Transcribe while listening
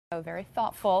Very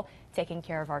thoughtful, taking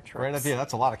care of our troops. Great idea.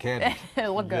 That's a lot of candy.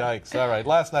 Look good. Yikes. All right.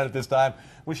 Last night at this time,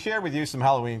 we shared with you some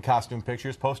Halloween costume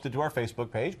pictures posted to our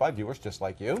Facebook page by viewers just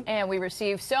like you. And we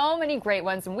received so many great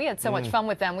ones, and we had so much fun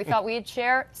with them. We thought we'd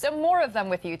share some more of them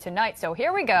with you tonight. So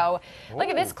here we go. Look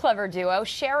at this clever duo.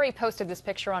 Sherry posted this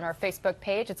picture on our Facebook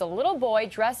page. It's a little boy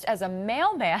dressed as a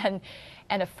mailman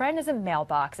and a friend as a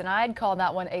mailbox. And I'd call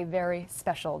that one a very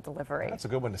special delivery. That's a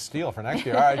good one to steal for next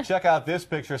year. All right, check out this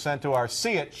picture sent to our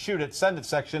See It, Shoot It, Send It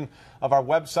section of our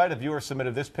website. A viewer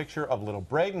submitted this picture of little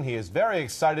Braden. He is very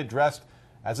excited, dressed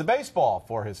as a baseball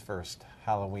for his first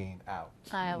Halloween out.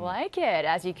 I like it.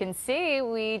 As you can see,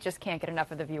 we just can't get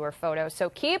enough of the viewer photos. So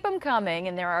keep them coming,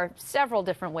 and there are several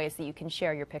different ways that you can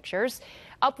share your pictures.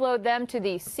 Upload them to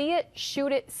the See It,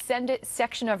 Shoot It, Send It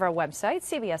section of our website,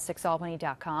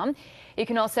 cbs6albany.com. You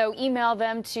can also email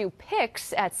them to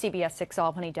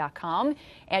pics@cbs6albany.com,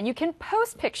 and you can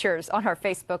post pictures on our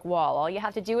Facebook wall. All you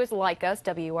have to do is like us,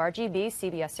 WRGB,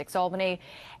 CBS6 Albany,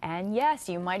 and yes,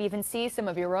 you might even see some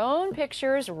of your own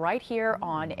pictures right here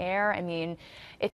on air. I mean, it's